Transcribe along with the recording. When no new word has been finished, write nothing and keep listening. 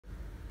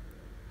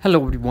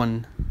Hello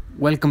everyone,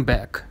 welcome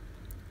back.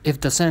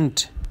 If the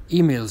sent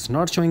email is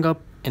not showing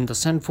up in the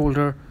sent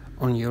folder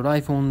on your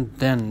iPhone,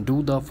 then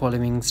do the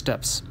following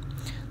steps.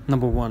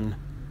 Number 1.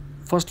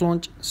 First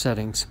launch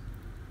settings.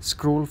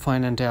 Scroll,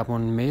 find and tap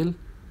on mail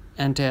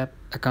and tap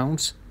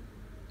accounts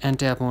and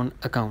tap on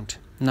account.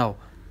 Now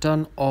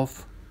turn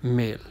off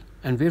mail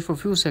and wait for a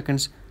few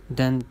seconds,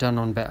 then turn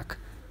on back.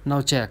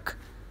 Now check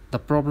the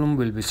problem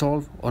will be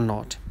solved or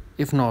not.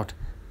 If not,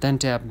 then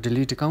tap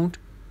delete account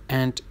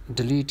and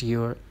delete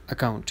your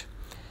account.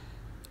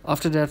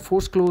 After that,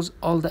 force close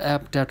all the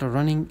apps that are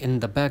running in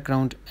the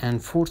background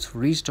and force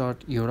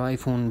restart your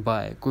iPhone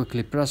by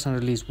quickly press and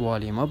release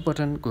volume up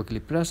button,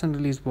 quickly press and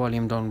release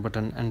volume down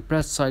button, and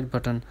press side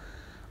button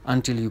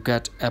until you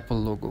get Apple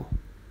logo.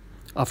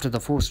 After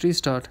the forced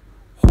restart,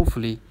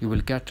 hopefully you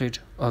will get rid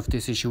of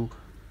this issue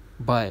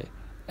by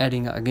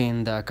adding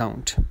again the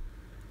account.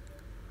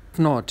 If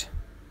not,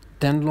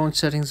 then launch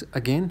settings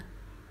again,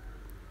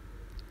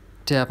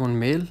 tap on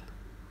mail,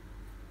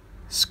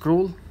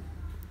 scroll.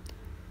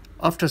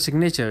 After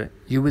signature,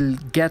 you will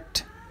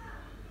get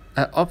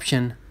an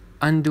option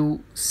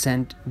undo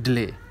send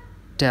delay.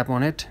 Tap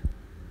on it.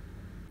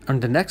 On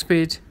the next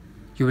page,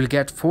 you will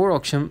get 4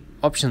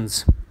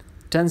 options: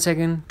 10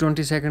 second,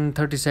 20 second,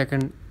 30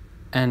 second,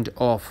 and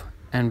off,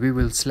 and we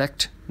will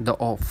select the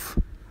off.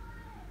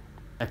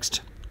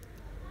 Next,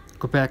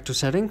 go back to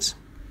settings,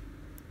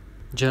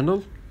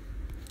 general,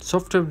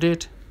 software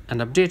update,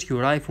 and update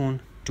your iPhone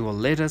to a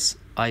latest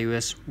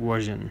iOS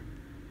version.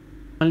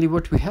 Only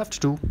what we have to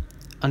do,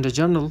 under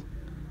general,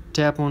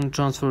 tap on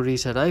transfer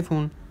reset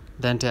iPhone,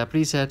 then tap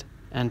reset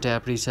and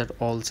tap reset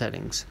all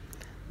settings.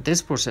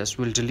 This process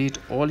will delete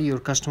all your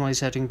customized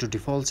setting to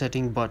default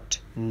setting, but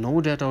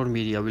no data or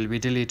media will be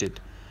deleted.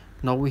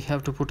 Now we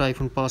have to put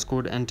iPhone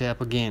passcode and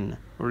tap again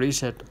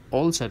reset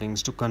all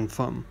settings to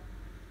confirm.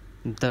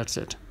 That's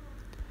it.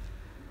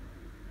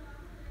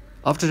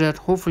 After that,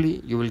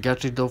 hopefully you will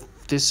get rid of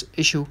this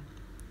issue.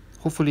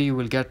 Hopefully you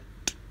will get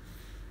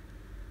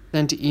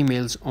sent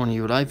emails on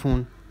your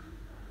iPhone.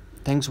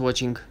 Thanks for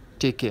watching.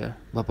 Take care.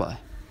 Bye bye.